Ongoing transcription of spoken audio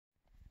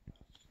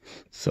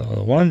So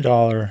the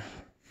 $1,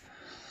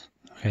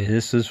 okay,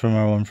 this is from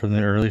our one from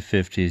the early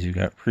 50s. You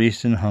got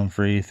Priest and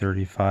Humphrey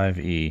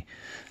 35E.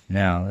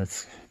 Now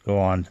let's go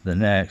on to the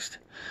next.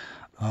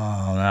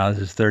 Now this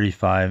is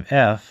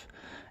 35F,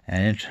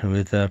 and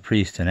with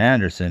Priest and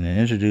Anderson, and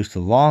introduced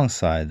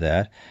alongside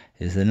that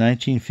is the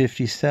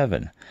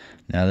 1957.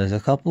 Now there's a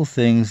couple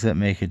things that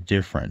make it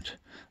different.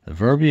 The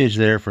verbiage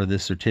there for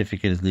this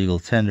certificate as legal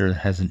tender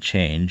hasn't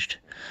changed.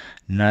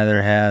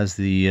 Neither has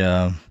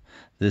the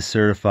this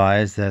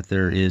certifies that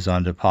there is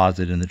on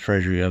deposit in the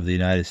Treasury of the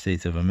United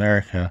States of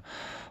America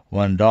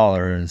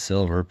 $1 in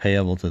silver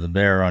payable to the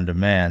bearer on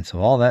demand.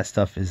 So all that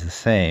stuff is the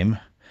same.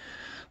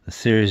 The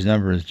series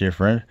number is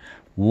different.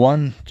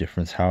 One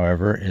difference,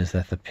 however, is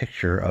that the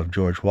picture of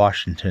George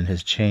Washington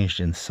has changed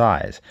in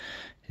size.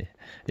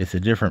 It's a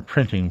different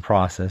printing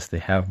process. They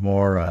have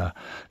more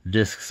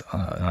discs,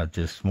 not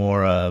discs,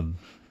 more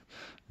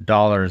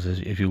dollars,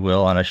 if you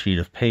will, on a sheet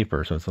of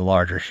paper. So it's a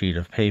larger sheet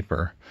of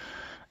paper.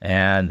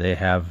 And they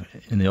have,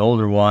 in the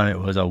older one, it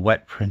was a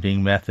wet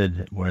printing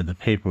method where the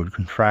paper would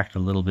contract a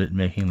little bit,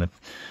 making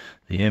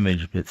the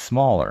image a bit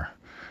smaller.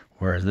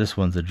 Whereas this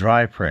one's a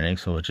dry printing,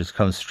 so it just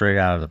comes straight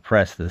out of the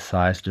press. This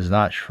size does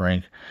not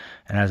shrink,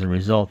 and as a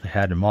result, they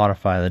had to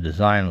modify the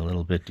design a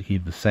little bit to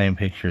keep the same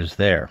pictures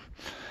there.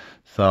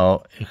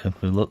 So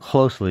if we look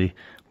closely,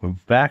 we're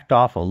backed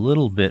off a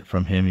little bit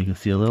from him. You can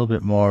see a little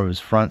bit more of his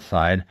front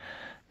side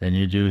than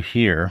you do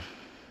here.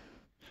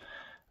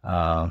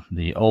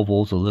 The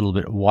oval's a little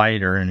bit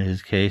wider in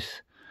his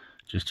case,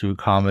 just to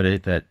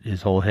accommodate that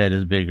his whole head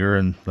is bigger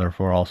and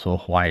therefore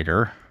also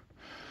wider.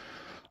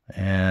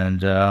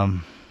 And,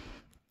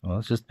 well,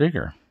 it's just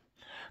bigger.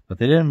 But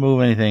they didn't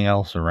move anything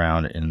else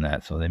around in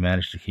that, so they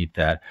managed to keep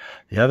that.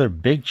 The other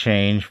big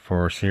change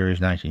for Series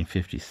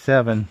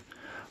 1957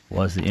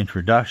 was the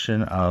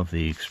introduction of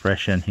the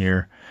expression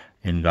here,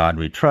 "In God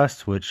We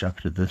Trust," which up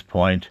to this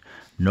point,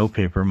 no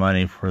paper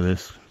money for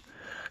this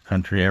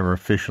country ever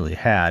officially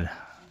had.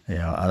 You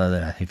know, other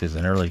than I think there's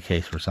an early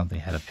case where something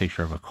had a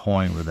picture of a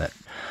coin with that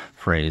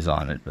phrase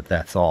on it, but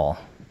that's all.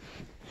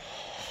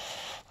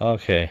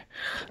 Okay,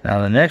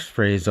 now the next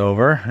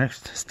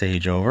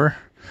stage over,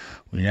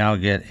 we now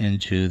get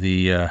into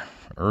the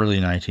early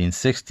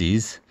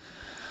 1960s,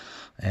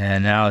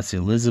 and now it's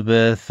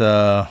Elizabeth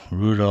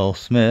Rudolph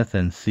Smith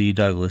and C.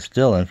 Douglas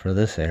Dillon for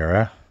this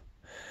era.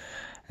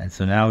 And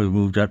so now we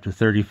moved up to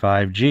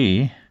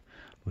 35G,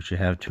 which you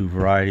have two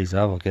varieties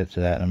of. I'll get to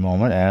that in a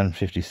moment. And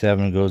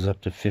 57 goes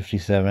up to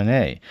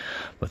 57A.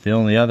 But the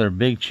only other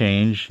big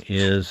change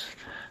is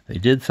they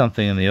did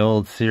something in the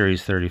old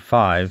Series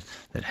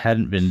 35 that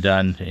hadn't been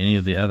done to any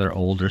of the other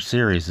older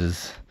series.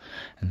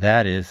 And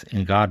that is,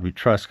 "In God We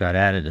Trust" got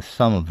added to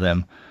some of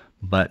them,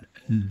 but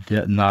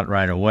not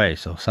right away.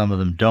 So some of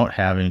them don't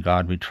have "In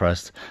God We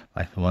Trust"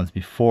 like the ones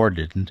before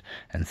didn't,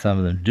 and some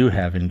of them do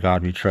have "In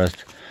God We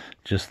Trust"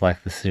 just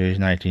like the Series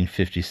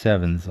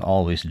 1957s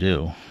always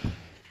do.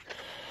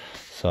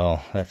 So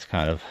that's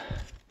kind of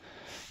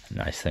a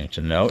nice thing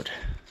to note.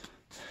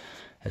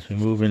 As we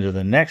move into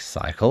the next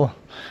cycle,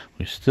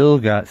 we've still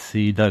got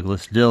C.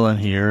 Douglas Dillon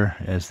here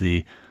as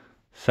the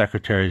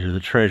Secretary to the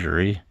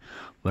Treasury,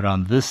 but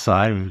on this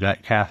side we've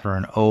got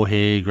Catherine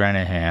O'Hay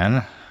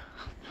Granahan.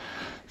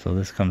 So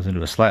this comes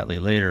into a slightly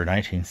later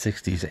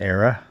 1960s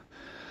era.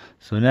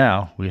 So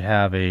now we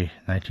have a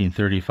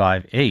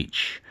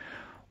 1935H,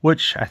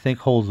 which I think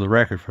holds the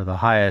record for the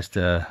highest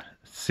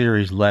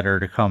series letter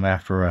to come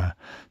after a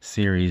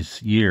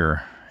series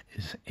year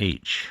is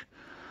H.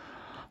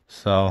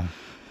 So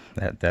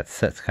that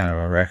sets kind of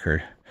a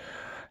record.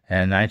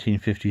 And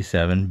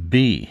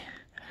 1957B.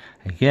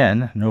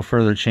 Again, no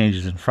further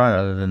changes in front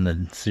other than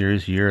the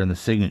series year and the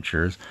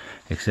signatures,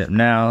 except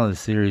now the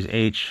series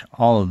H,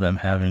 all of them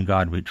have "In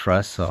God We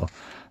Trust," so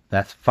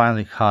that's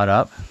finally caught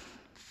up.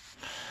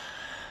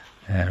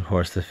 And of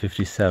course the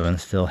 57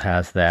 still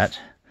has that.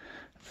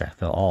 In fact,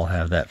 they'll all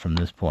have that from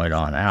this point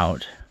on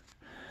out.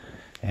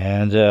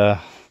 And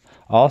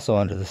also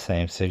under the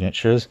same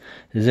signatures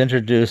is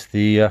introduced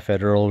the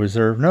Federal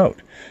Reserve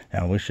Note.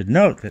 Now we should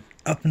note that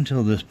up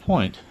until this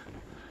point,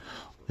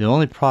 the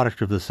only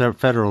product of the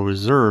Federal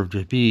Reserve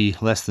to be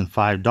less than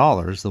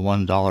 $5, the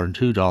 $1 and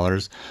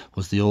 $2,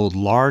 was the old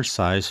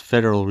large-size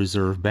Federal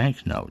Reserve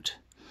bank note.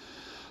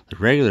 The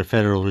regular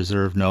Federal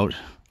Reserve note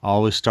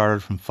always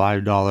started from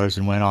 $5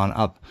 and went on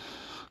up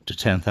to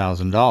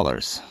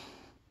 $10,000.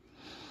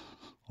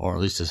 Or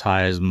at least as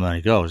high as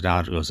money goes. Now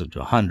it goes up to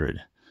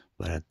 $100.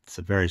 But at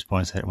the various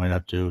points it went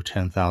up to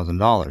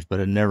 $10,000. But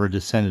it never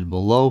descended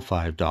below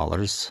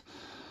 $5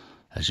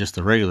 as just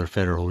the regular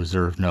Federal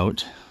Reserve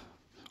note,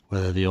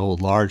 whether the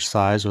old large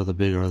size or the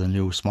bigger or the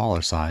new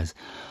smaller size,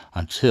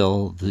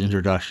 until the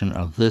introduction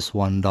of this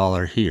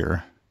 $1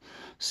 here,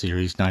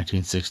 Series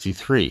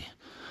 1963,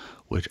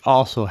 which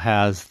also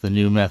has the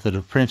new method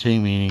of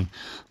printing, meaning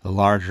the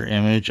larger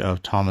image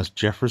of Thomas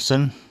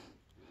Jefferson.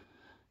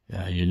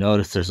 You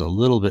notice there's a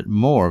little bit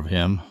more of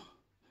him.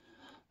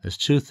 There's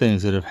two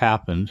things that have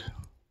happened.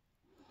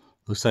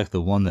 Looks like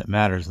the one that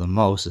matters the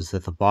most is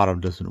that the bottom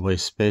doesn't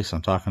waste space.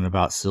 I'm talking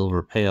about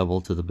silver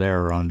payable to the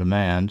bearer on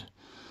demand.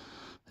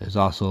 There's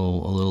also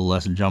a little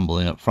less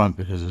jumbling up front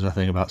because there's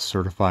nothing about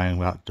certifying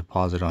about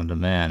deposit on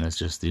demand. It's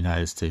just the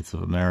United States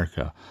of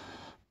America.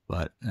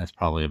 But that's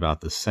probably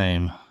about the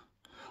same.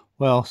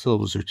 Well,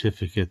 silver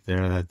certificate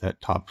there, that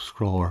top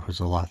scroll work was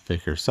a lot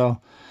thicker. So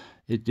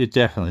it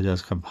definitely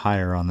does come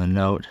higher on the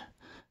note,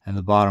 and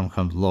the bottom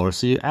comes lower.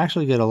 So you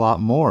actually get a lot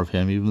more of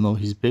him, even though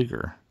he's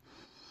bigger.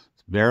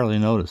 It's barely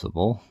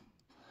noticeable,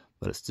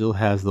 but it still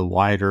has the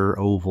wider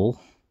oval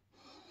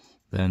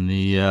than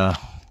the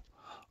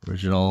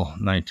original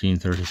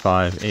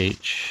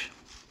 1935H,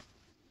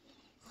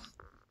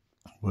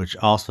 which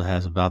also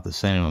has about the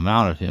same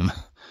amount of him,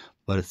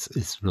 but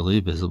it's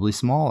really visibly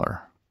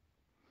smaller.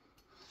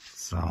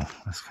 So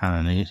that's kind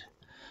of neat.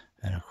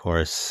 And of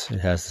course, it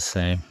has the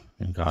same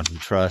 "In God We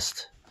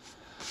Trust."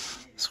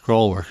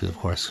 Scroll work is, of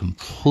course,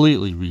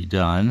 completely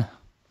redone.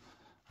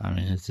 I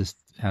mean, it just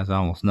has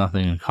almost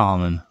nothing in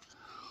common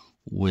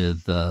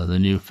with the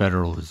new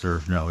Federal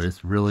Reserve note.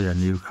 It's really a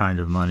new kind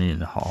of money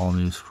and all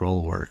new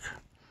scroll work.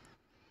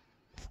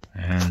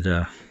 And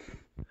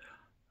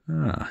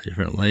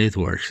different lathe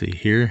work. See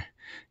here,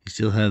 you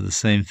still have the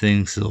same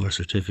thing silver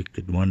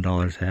certificate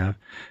 $1 have.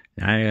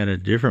 Now I got a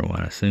different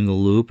one, a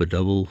single loop, a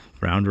double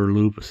rounder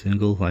loop, a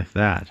single, like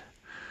that.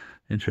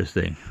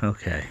 Interesting.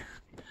 Okay.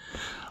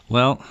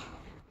 Well,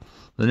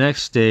 the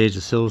next stage,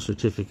 the silver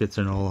certificates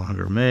are no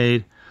longer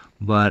made,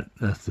 but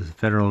the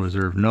Federal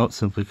Reserve note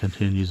simply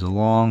continues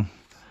along.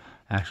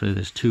 Actually,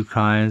 there's two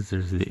kinds.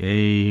 There's the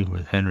A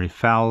with Henry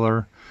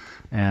Fowler,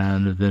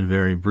 and then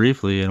very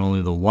briefly, and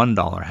only the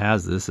 $1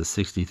 has this, a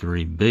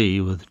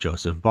 63B with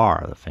Joseph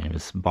Barr, the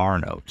famous Barr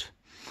note.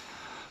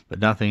 But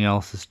nothing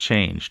else has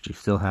changed. You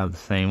still have the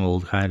same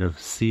old kind of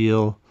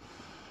seal.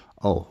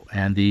 Oh,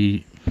 and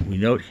we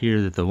note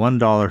here that the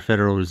 $1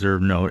 Federal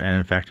Reserve note, and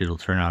in fact it'll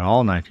turn out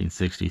all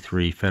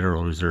 1963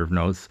 Federal Reserve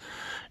notes,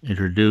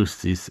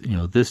 introduced these,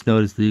 this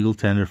note is legal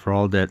tender for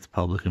all debts,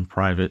 public and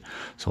private.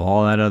 So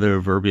all that other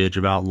verbiage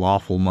about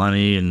lawful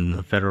money and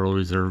the Federal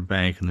Reserve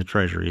Bank and the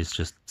Treasury is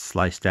just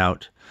sliced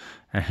out,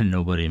 and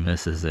nobody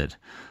misses it.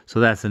 So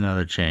that's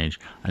another change.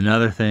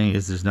 Another thing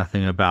is there's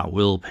nothing about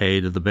will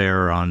pay to the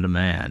bearer on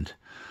demand.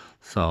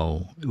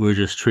 So we're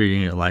just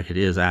treating it like it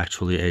is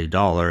actually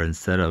 $1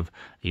 instead of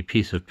a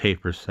piece of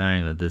paper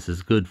saying that this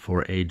is good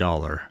for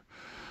 $1,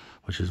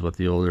 which is what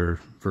the older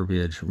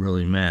verbiage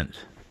really meant.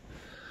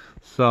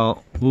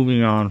 So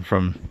moving on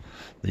from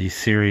the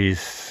series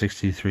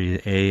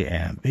 63A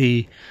and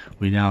B,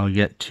 we now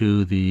get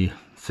to the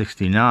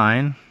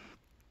 69.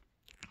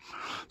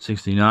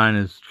 69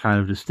 is kind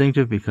of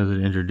distinctive because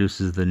it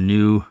introduces the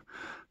new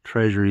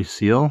Treasury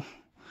Seal.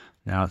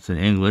 Now it's in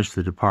English,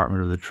 the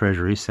Department of the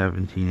Treasury,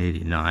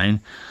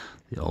 1789.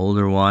 The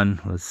older one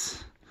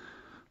was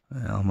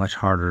much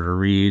harder to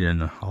read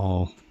and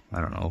all, I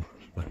don't know,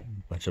 a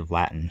bunch of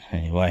Latin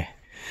anyway.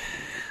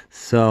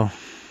 So,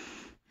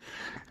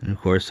 and of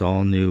course,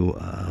 all new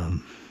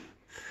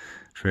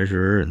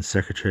Treasurer and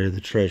Secretary of the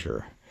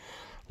Treasurer.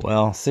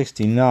 Well,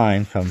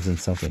 69 comes in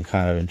something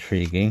kind of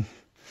intriguing,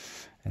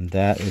 and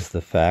that is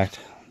the fact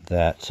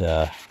that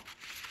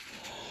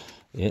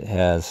it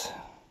has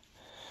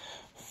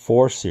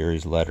 4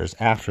 series letters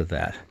after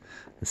that.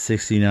 The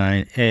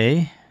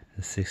 69A,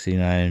 the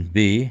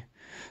 69B,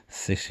 the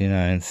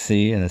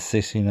 69C, and the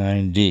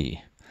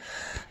 69D.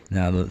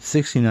 Now the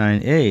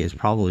 69A is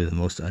probably the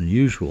most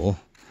unusual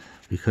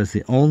because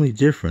the only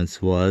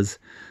difference was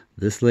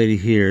this lady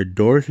here,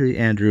 Dorothy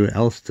Andrew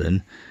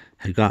Elston,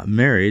 had got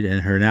married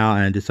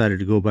and decided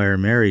to go by her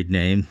married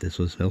name.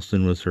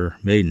 Elston was her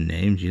maiden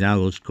name. She now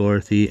goes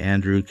Dorothy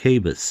Andrew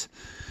Cabus.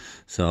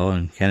 So,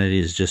 and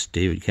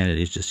David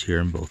Kennedy is just here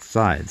on both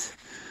sides.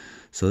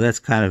 So that's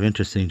kind of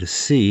interesting to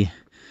see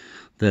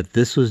that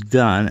this was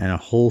done and a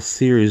whole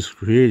series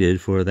created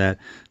for that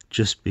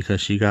just because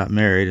she got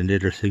married and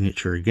did her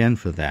signature again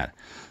for that.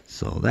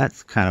 So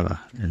that's kind of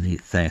a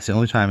neat thing. It's the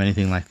only time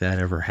anything like that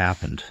ever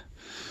happened.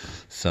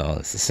 So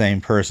it's the same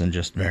person,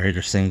 just married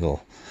or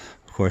single.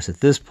 Of course,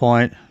 at this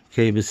point,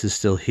 Cabus is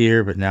still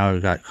here, but now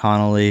we've got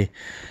Connolly.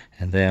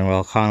 And then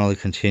while Connolly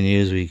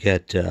continues, we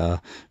get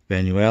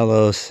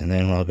Banuelos. And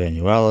then while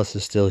Banuelos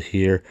is still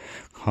here,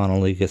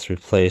 Connolly gets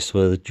replaced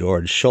with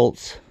George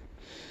Shultz.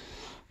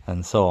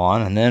 And so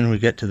on. And then we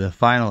get to the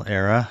final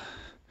era.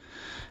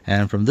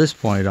 And from this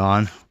point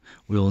on,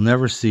 we will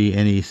never see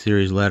any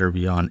series letter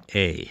beyond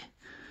A.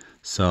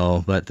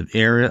 So, but the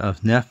era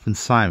of Neff and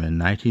Simon,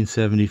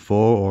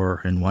 1974,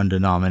 or in one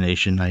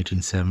denomination,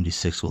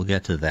 1976, we'll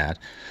get to that.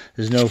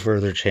 There's no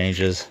further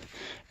changes.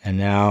 And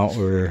now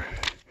we're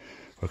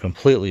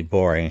completely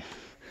boring.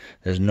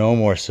 There's no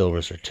more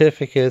silver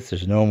certificates.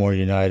 There's no more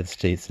United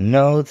States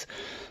notes.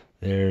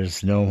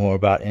 There's no more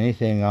about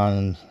anything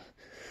on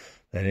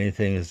that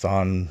anything is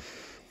on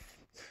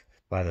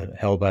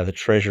held by the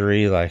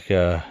Treasury, like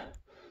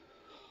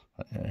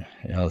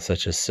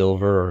such as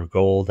silver or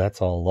gold.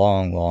 That's all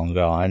long, long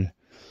gone.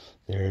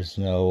 There's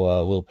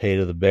no will pay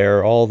to the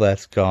bearer. All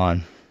that's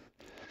gone.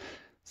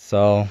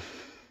 So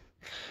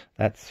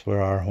that's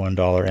where our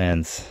 $1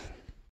 ends.